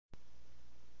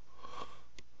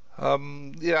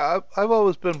Yeah, I've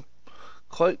always been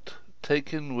quite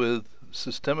taken with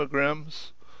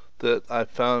systemigrams that I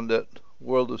found at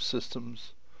World of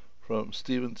Systems from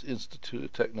Stevens Institute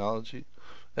of Technology,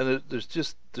 and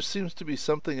there seems to be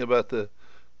something about the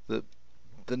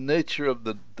the nature of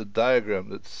the diagram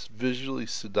that's visually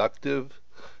seductive.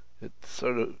 It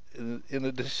sort of, in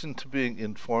addition to being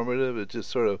informative, it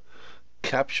just sort of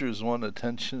captures one's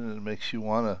attention and makes you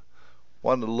want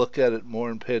to look at it more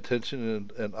and pay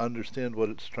attention and understand what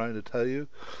it's trying to tell you.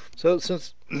 So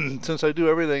since since I do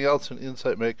everything else in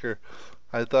Insight Maker,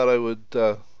 I thought I would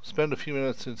spend a few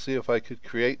minutes and see if I could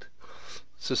create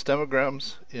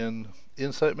systemograms in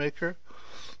Insight Maker.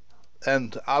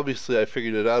 And obviously I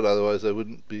figured it out, otherwise I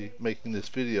wouldn't be making this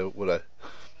video, would I?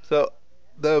 So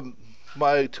the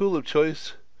my tool of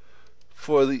choice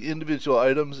for the individual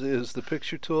items is the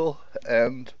picture tool,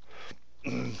 and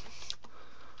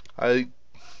I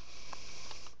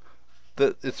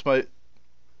that it's my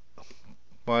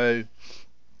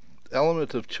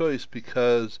element of choice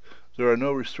because there are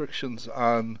no restrictions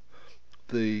on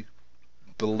the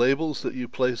the labels that you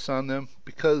place on them.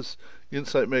 Because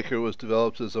Insight Maker was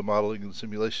developed as a modeling and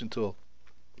simulation tool,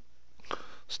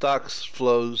 stocks,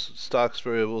 flows, stocks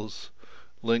variables,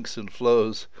 links, and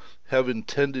flows have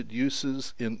intended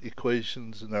uses in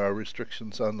equations, and there are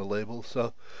restrictions on the label.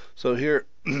 So here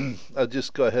I'll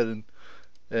just go ahead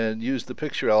and use the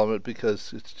picture element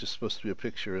because it's just supposed to be a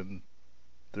picture and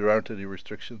there aren't any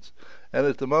restrictions. And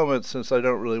at the moment, since I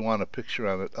don't really want a picture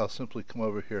on it, I'll simply come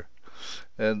over here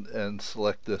and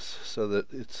select this so that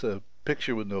it's a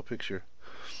picture with no picture,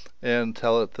 and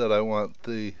tell it that I want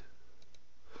the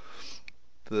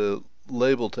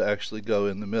label to actually go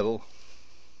in the middle.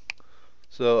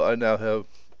 So I now have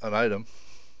an item,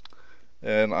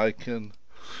 and I can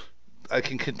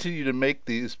continue to make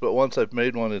these, but once I've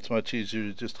made one, it's much easier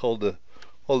to just hold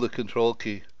the control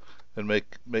key and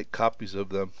make copies of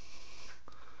them.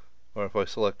 Or if I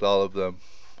select all of them,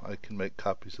 I can make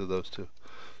copies of those too.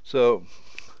 So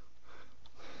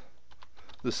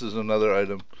this is another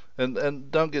item,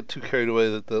 and don't get too carried away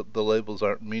that the labels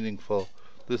aren't meaningful.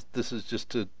 This is just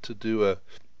to do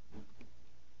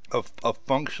a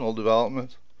functional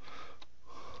development,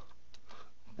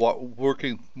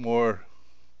 working more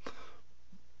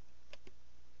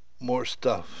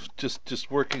stuff,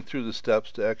 just working through the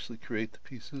steps to actually create the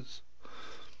pieces.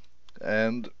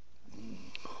 And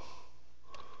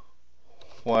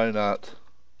why not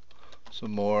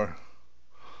some more?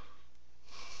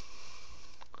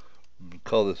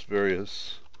 Call this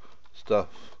various stuff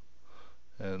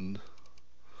and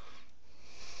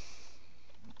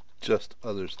just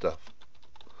other stuff.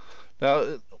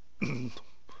 Now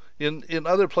in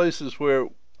other places where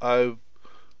I've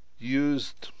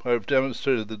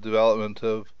demonstrated the development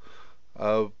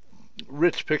of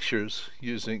rich pictures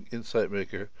using Insight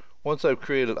Maker, once I've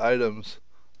created items,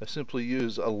 I simply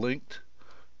use a link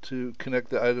to connect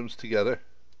the items together,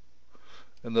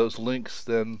 and those links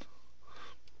then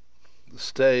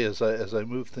stay as I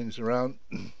move things around.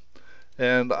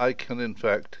 And I can in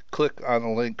fact click on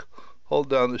a link, hold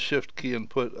down the shift key, and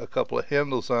put a couple of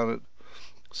handles on it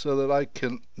so that I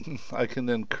can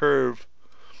then curve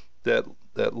that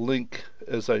link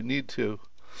as I need to.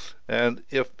 And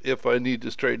if I need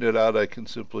to straighten it out, I can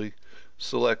simply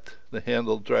select the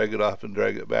handle, drag it off, and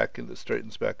drag it back, and it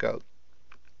straightens back out.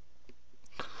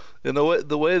 And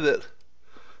the way that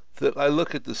I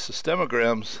look at the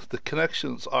systemograms, the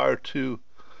connections are to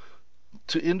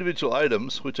individual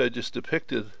items, which I just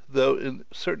depicted, though in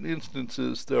certain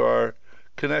instances there are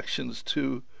connections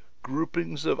to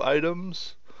groupings of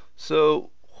items.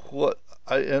 So what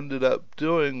I ended up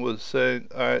doing was saying,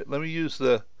 all right, let me use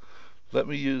the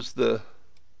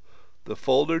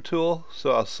folder tool.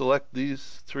 So I'll select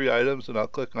these three items and I'll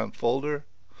click on folder,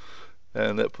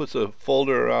 and that puts a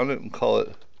folder around it, and call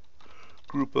it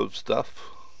group of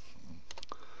stuff.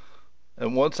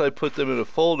 And once I put them in a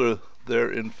folder, they're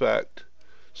in fact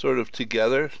sort of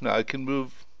together. Now I can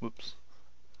move,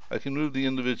 I can move the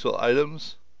individual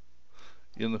items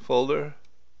in the folder.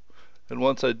 And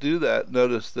once I do that,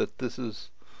 notice that this is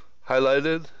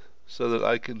highlighted so that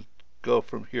I can go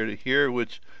from here to here,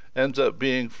 which ends up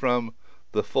being from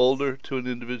the folder to an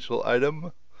individual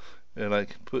item. And I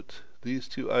can put these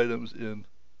two items in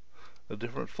a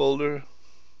different folder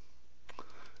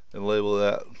and label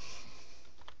that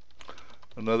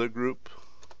another group.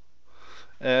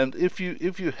 And if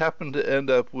you happen to end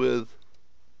up with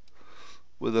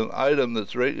an item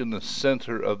that's right in the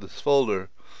center of this folder,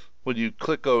 when you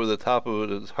click over the top of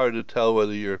it, it's hard to tell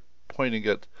whether you're pointing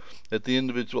at the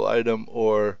individual item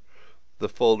or the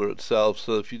folder itself.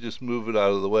 So if you just move it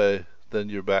out of the way, then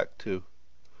you're back to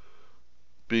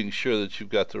being sure that you've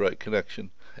got the right connection.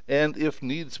 And if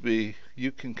needs be,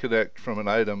 you can connect from an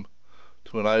item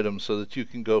to an item so that you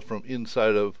can go from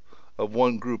inside of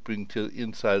one grouping to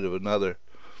inside of another.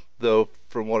 Though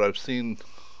from what I've seen,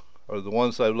 or the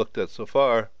ones I've looked at so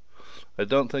far, I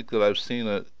don't think that I've seen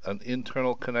an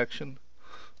internal connection.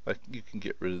 You can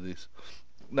get rid of these.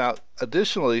 Now,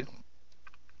 additionally,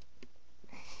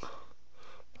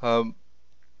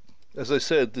 as I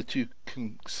said, that you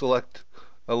can select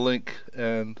a link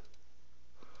and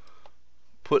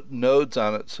put nodes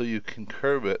on it so you can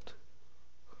curve it.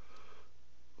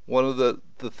 One of the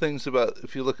things about,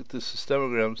 if you look at the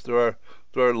systemograms, there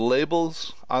are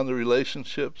labels on the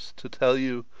relationships to tell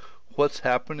you what's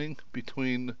happening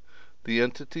between the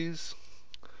entities.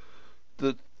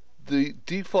 The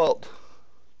default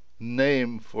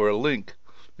name for a link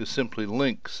is simply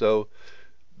link, so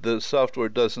the software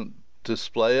doesn't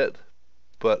display it.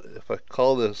 But if I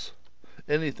call this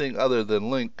anything other than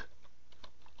link,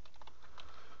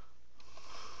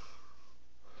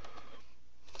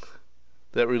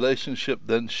 that relationship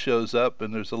then shows up,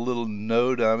 and there's a little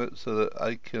node on it so that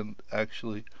I can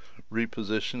actually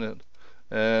reposition it.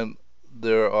 And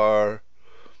there are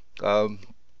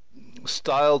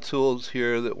style tools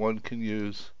here that one can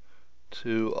use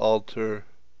to alter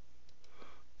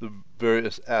the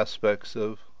various aspects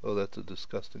of, oh, that's a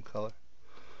disgusting color,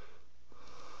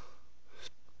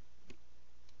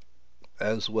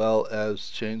 as well as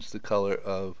change the color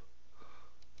of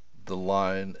the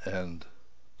line and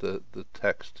the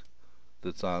text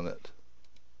that's on it.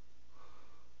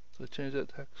 Did I change that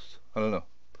text? I don't know.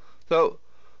 So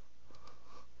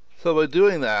by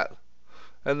doing that,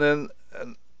 and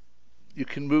you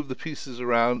can move the pieces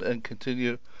around and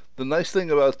continue. The nice thing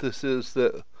about this is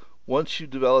that once you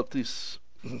develop these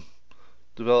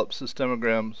develop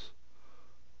systemograms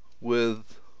with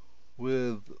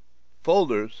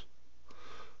folders,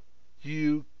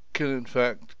 you can in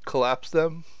fact collapse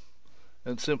them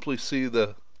and simply see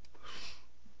the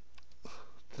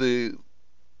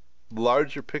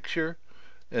larger picture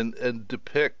and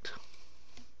depict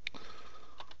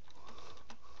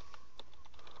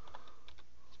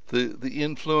the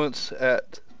influence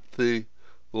at the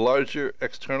larger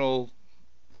external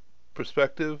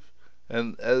perspective.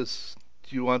 And as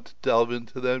you want to delve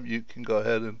into them, you can go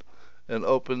ahead and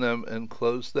open them and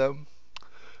close them.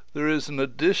 There is an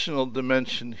additional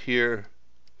dimension here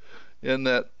in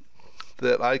that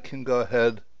I can go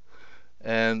ahead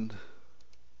and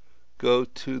go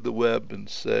to the web and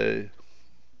say,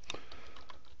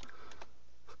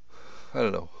 I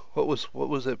don't know, what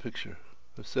was that picture?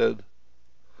 I said,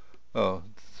 oh,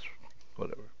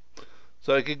 whatever.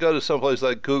 So I could go to someplace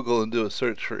like Google and do a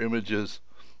search for images,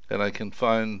 and I can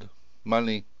find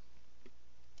money.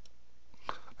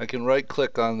 I can right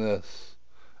click on this,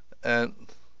 and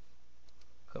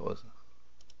that wasn't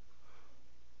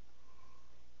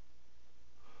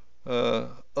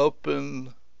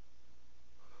open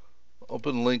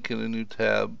link in a new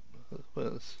tab.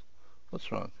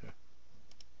 What's wrong here?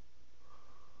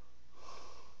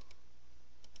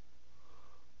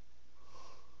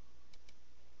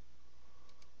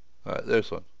 Alright, there's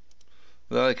one.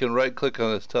 Then I can right click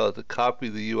on this, tell it to copy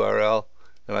the URL,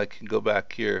 and I can go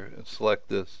back here and select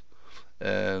this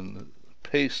and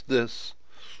paste this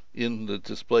in the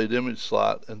displayed image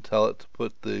slot and tell it to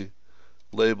put the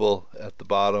label at the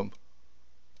bottom.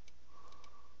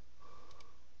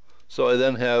 So I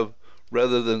then have,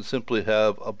 rather than simply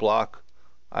have a block,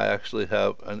 I actually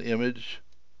have an image,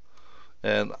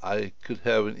 and I could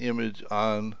have an image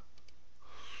on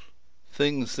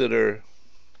things that are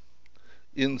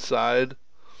inside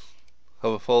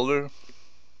of a folder.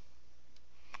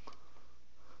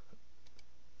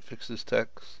 Fix this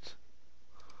text.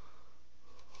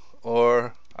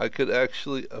 Or I could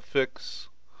actually affix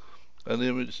an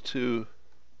image to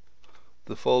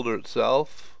the folder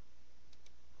itself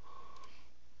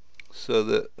so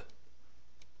that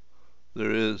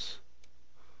there is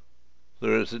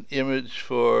an image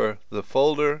for the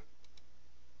folder,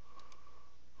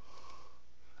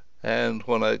 and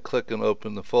when I click and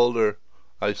open the folder,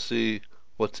 I see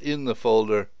what's in the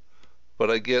folder, but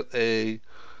I get a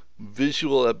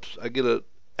visual, I get an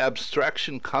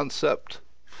abstraction concept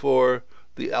for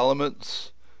the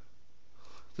elements.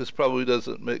 This probably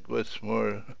doesn't make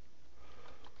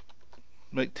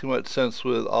too much sense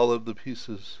with all of the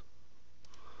pieces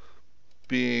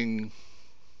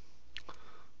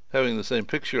having the same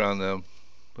picture on them.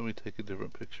 Let me take a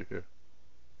different picture here.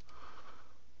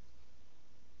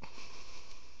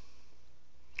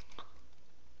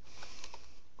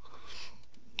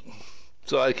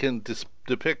 So I can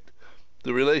depict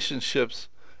the relationships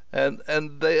and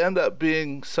they end up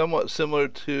being somewhat similar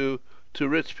to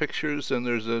rich pictures, and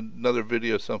there's another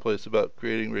video someplace about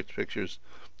creating rich pictures,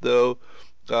 though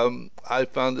I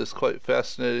found this quite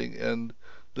fascinating, and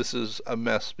this is a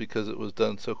mess because it was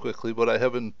done so quickly, but I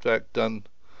have in fact done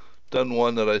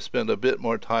one that I spend a bit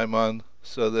more time on,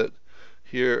 so that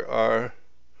here are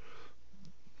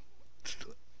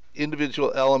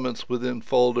individual elements within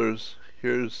folders.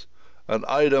 Here's an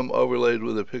item overlaid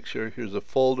with a picture. Here's a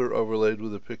folder overlaid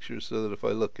with a picture, so that if I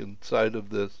look inside of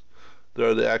this, there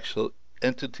are the actual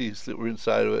entities that were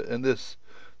inside of it. And this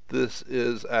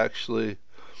is actually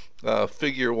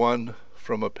figure 1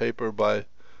 from a paper by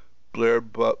Blair,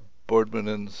 Boardman,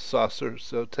 and Saucer.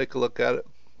 So take a look at it.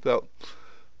 So,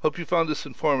 hope you found this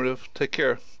informative. Take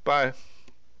care. Bye.